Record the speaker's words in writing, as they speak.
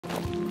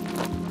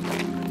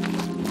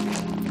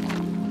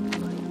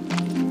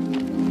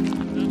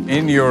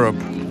In Europe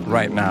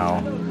right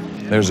now,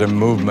 there's a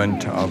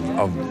movement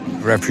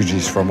of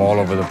refugees from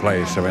all over the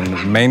place. I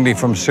mean, mainly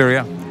from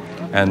Syria,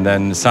 and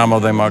then some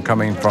of them are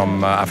coming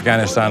from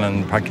Afghanistan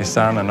and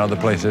Pakistan and other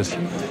places.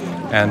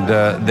 And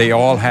they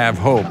all have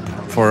hope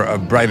for a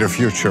brighter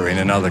future in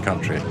another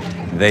country.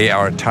 They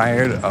are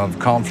tired of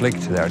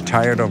conflict, they are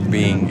tired of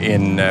being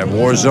in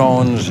war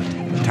zones,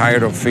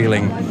 tired of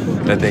feeling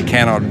that they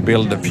cannot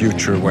build a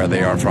future where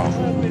they are from.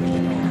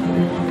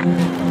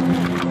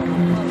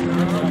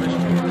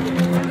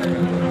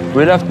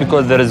 We left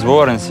because there is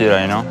war in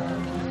Syria, you know,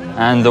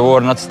 and the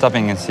war not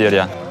stopping in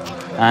Syria.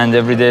 And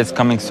every day it's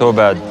coming so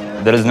bad.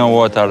 There is no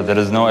water, there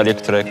is no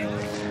electric,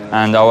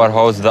 and our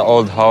house, the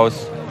old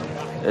house,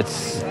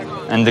 it's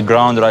in the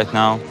ground right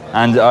now.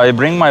 And I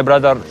bring my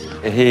brother,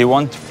 he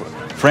wants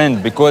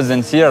friend, because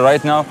in Syria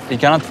right now, he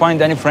cannot find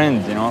any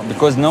friend, you know,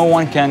 because no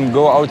one can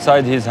go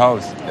outside his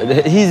house.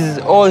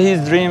 All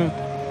his dream,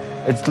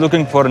 it's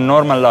looking for a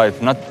normal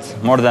life, not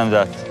more than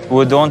that.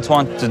 We don't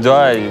want to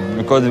die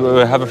because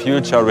we have a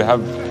future, we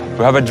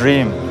have a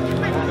dream.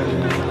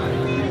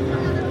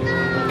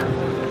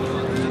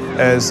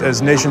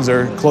 As nations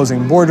are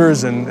closing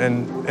borders and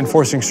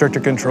enforcing stricter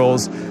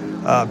controls,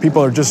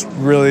 people are just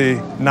really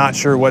not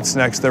sure what's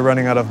next. They're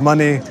running out of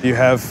money. You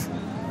have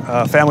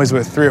families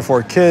with 3 or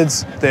 4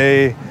 kids.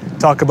 They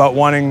talk about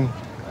wanting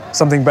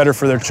something better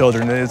for their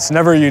children.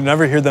 You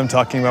never hear them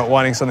talking about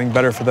wanting something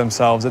better for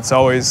themselves. It's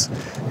always,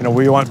 you know,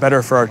 we want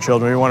better for our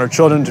children. We want our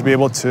children to be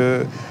able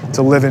to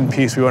live in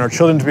peace. We want our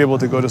children to be able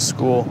to go to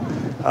school.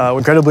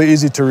 Incredibly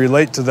easy to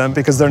relate to them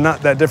because they're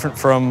not that different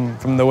from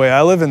the way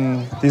I live.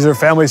 And these are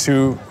families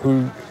who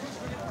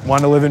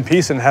want to live in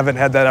peace and haven't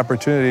had that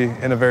opportunity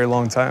in a very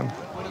long time.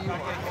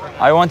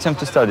 I want him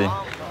to study.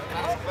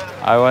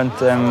 I want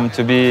him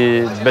to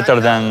be better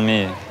than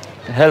me.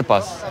 Help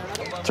us.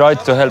 Try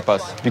to help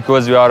us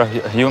because we are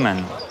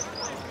human.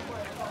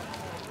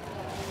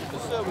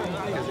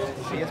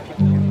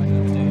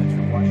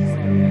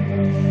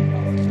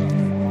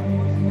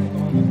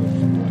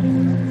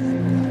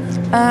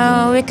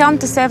 We come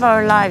to save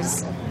our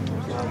lives.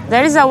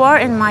 There is a war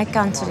in my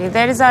country.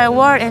 There is a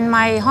war in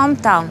my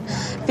hometown.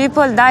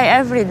 People die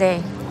every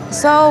day.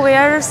 So we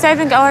are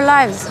saving our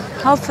lives.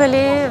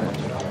 Hopefully,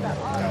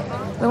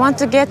 we want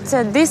to get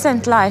a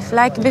decent life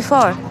like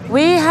before.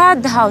 We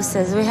had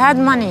houses, we had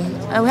money,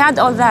 we had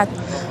all that.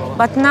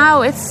 But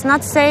now it's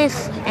not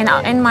safe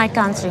in my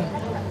country.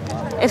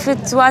 If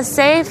it was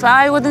safe,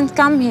 I wouldn't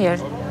come here.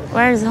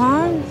 Where is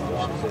home?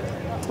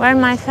 Where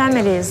my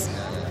family is?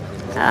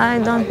 I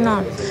don't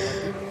know.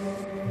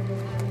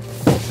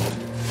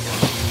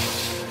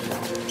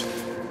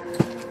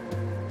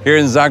 Here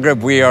in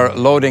Zagreb, we are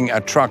loading a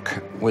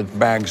truck with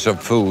bags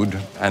of food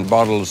and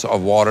bottles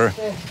of water.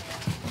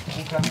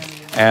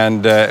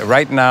 And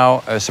right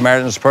now,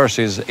 Samaritan's Purse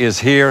is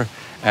here,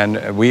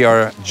 and we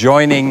are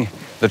joining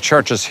the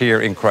churches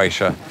here in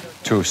Croatia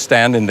to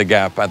stand in the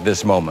gap at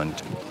this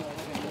moment.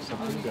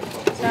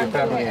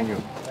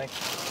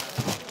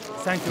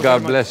 Thank you.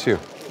 God bless you.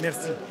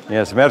 Merci.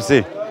 Yes,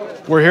 merci.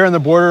 We're here on the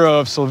border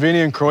of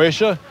Slovenia and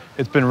Croatia.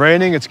 It's been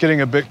raining, it's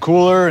getting a bit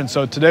cooler, and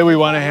so today we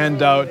want to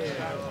hand out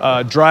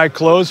dry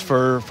clothes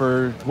for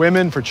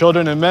women, for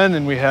children and men,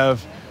 and we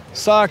have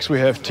socks, we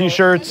have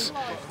t-shirts,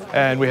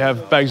 and we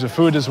have bags of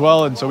food as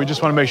well, and so we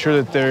just want to make sure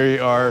that they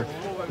are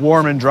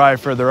warm and dry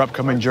for their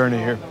upcoming journey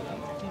here.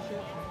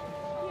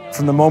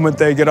 From the moment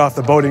they get off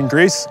the boat in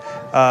Greece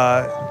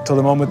till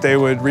the moment they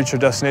would reach their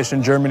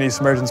destination, Germany,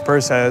 Samaritan's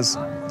Purse has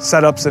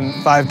setups in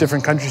 5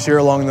 different countries here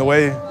along the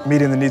way,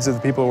 meeting the needs of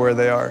the people where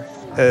they are.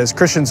 As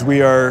Christians,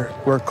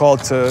 we're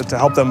called to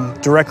help them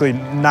directly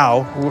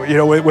now, you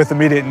know, with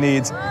immediate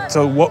needs.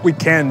 So what we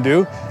can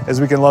do is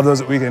we can love those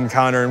that we can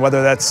encounter, and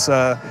whether that's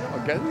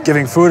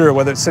giving food or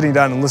whether it's sitting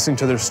down and listening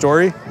to their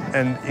story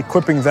and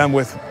equipping them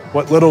with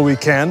what little we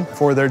can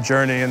for their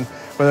journey, and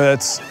whether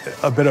that's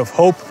a bit of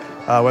hope,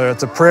 whether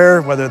it's a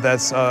prayer, whether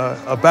that's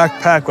a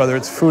backpack, whether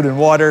it's food and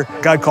water.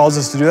 God calls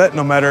us to do that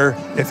no matter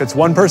if it's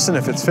one person,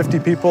 if it's 50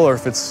 people, or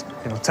if it's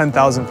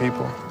 10,000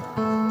 people.